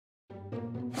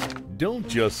Don't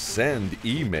just send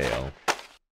email.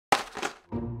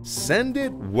 Send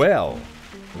it well.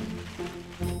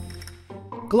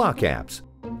 GlockApps,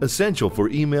 essential for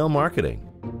email marketing.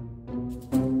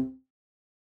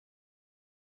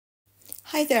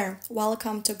 Hi there,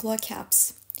 welcome to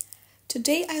GlockApps.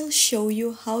 Today I'll show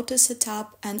you how to set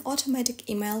up an automatic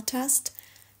email test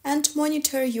and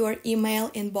monitor your email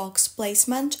inbox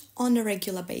placement on a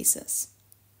regular basis.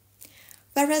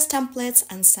 Various templates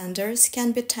and senders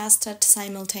can be tested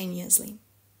simultaneously.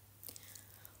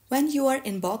 When your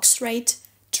inbox rate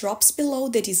drops below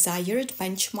the desired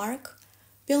benchmark,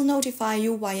 we'll notify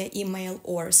you via email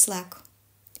or Slack.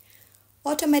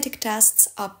 Automatic tests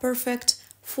are perfect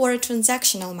for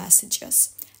transactional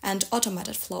messages and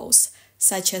automated flows,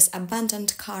 such as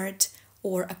abandoned cart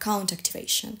or account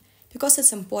activation, because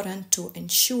it's important to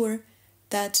ensure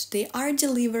that they are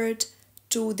delivered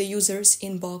to the user's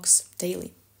inbox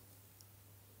daily.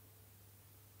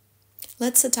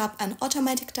 Let's set up an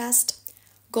automatic test.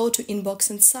 Go to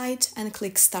Inbox Insight and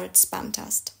click Start Spam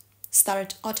Test.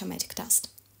 Start Automatic Test.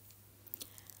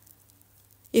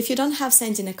 If you don't have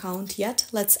sending account yet,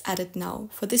 let's add it now.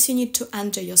 For this, you need to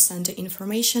enter your sender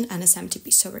information and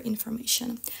SMTP server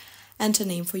information. Enter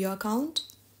name for your account.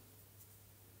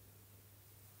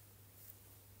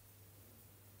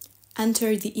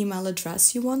 Enter the email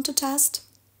address you want to test.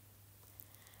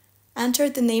 Enter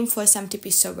the name for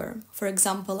SMTP server, for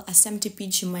example,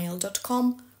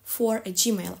 smtpgmail.com for a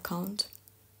Gmail account.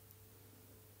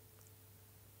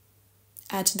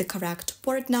 Add the correct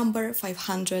port number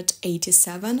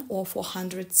 587 or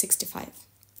 465.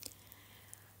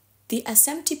 The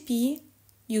SMTP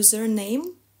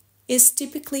username is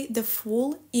typically the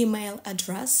full email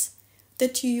address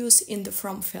that you use in the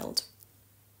From field.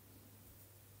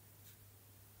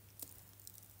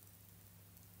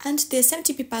 And the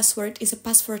SMTP password is a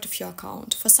password of your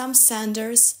account. For some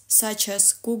senders, such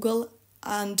as Google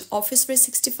and Office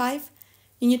 365,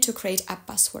 you need to create a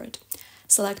password.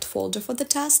 Select folder for the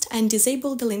test and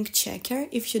disable the link checker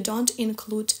if you don't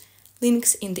include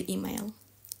links in the email.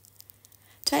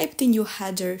 Type the new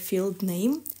header field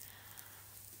name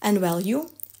and value,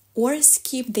 or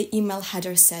skip the email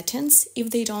header settings if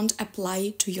they don't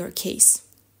apply to your case.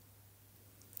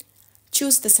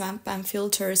 Choose the spam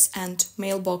filters and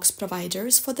mailbox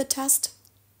providers for the test.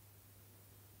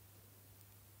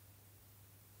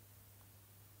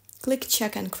 Click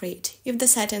Check and Create. If the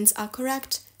settings are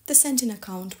correct, the sending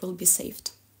account will be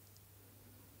saved.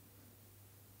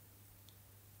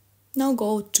 Now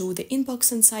go to the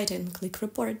Inbox Insight and click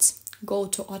Reports. Go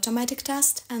to Automatic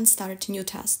Test and start New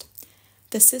Test.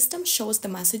 The system shows the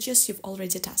messages you've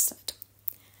already tested.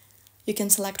 You can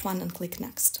select one and click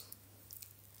Next.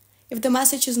 If the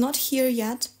message is not here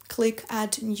yet, click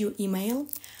Add New Email,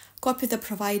 copy the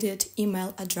provided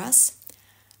email address,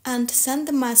 and send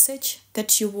the message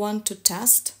that you want to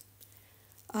test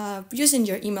using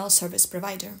your email service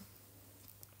provider.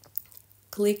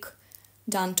 Click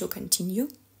Done to continue.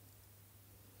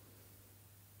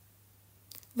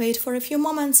 Wait for a few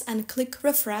moments and click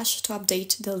Refresh to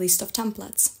update the list of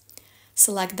templates.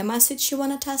 Select the message you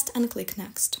want to test and click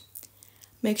Next.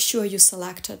 Make sure you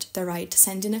selected the right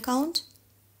sending account.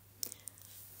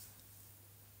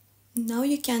 Now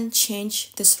you can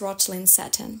change the throttling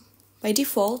setting. By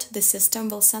default, the system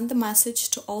will send the message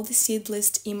to all the seed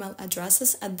list email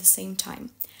addresses at the same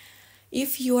time.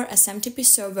 If your SMTP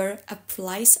server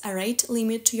applies a rate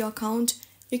limit to your account,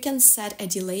 you can set a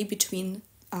delay between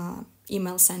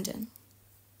email sending.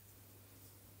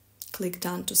 Click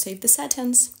Done to save the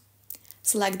settings.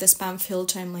 Select the spam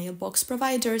filter and mailbox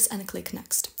providers and click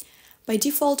Next. By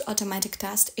default, Automatic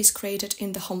Test is created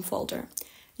in the Home folder.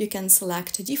 You can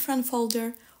select a different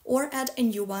folder or add a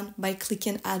new one by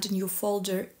clicking Add New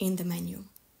Folder in the menu.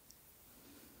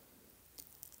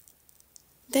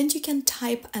 Then you can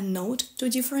type a note to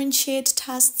differentiate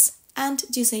tests and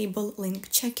disable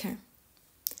link checker.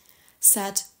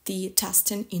 Set the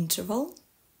testing interval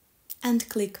and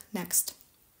click Next.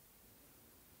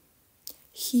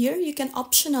 Here you can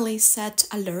optionally set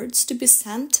alerts to be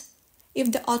sent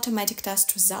if the automatic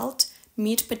test result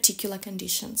meet particular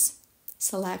conditions.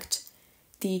 Select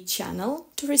the channel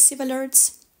to receive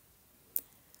alerts.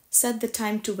 Set the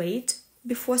time to wait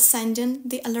before sending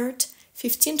the alert.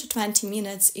 15 to 20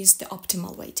 minutes is the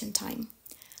optimal waiting time.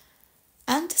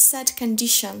 And set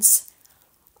conditions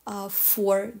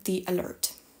for the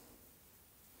alert.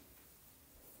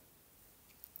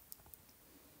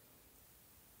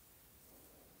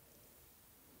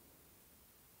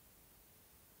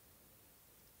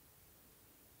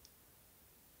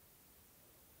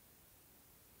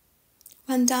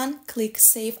 When done, click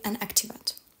Save and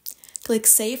Activate. Click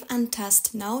Save and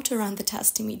Test now to run the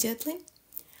test immediately.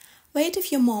 Wait a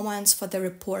few moments for the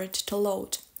report to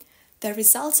load. The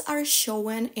results are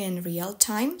shown in real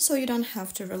time, so you don't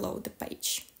have to reload the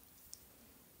page.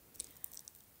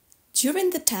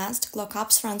 During the test,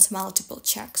 GlockApps runs multiple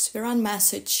checks. We run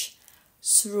message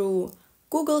through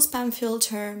Google Spam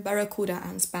Filter, Barracuda,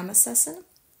 and Spam Assassin.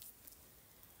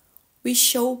 We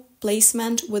show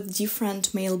placement with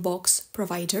different mailbox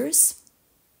providers.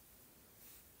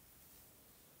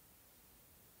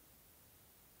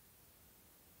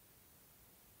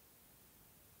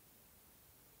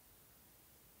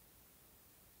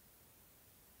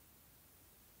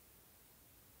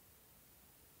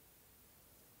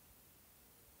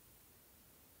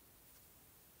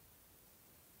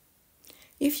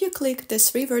 If you click the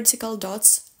 3 vertical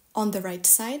dots on the right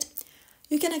side,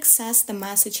 you can access the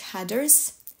message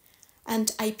headers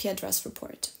and IP address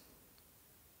report.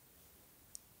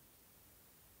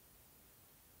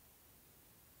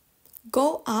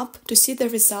 Go up to see the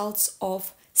results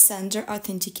of sender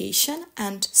authentication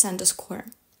and sender score.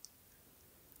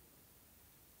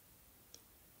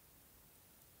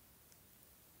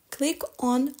 Click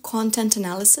on Content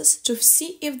Analysis to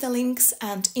see if the links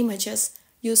and images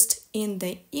used in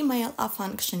the email are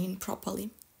functioning properly.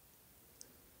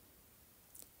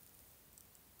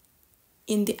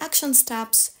 In the Actions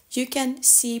tabs, you can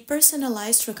see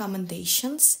personalized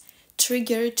recommendations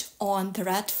triggered on the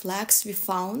red flags we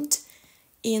found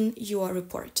in your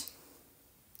report.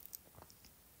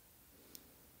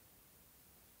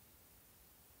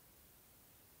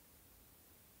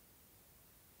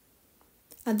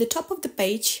 At the top of the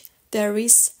page, there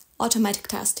is Automatic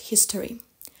Test History.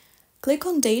 Click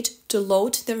on Date to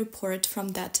load the report from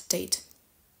that date.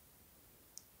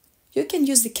 You can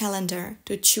use the calendar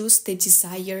to choose the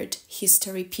desired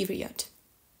history period.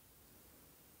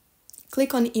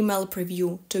 Click on Email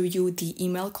Preview to view the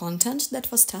email content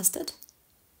that was tested.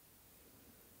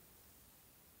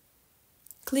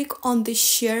 Click on the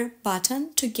Share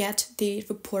button to get the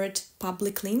report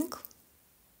public link.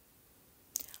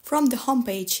 From the home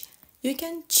page, you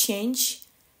can change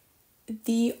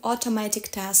the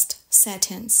automatic test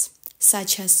settings,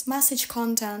 such as message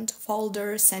content,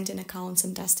 folder, sending accounts,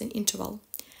 and testing interval.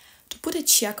 To put a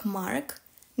check mark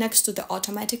next to the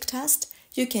automatic test,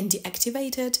 you can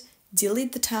deactivate it,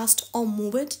 delete the test, or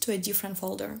move it to a different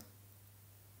folder.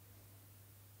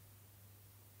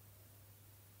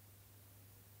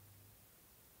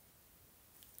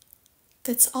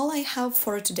 That's all I have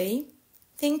for today.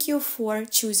 Thank you for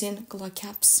choosing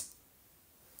GlockApps.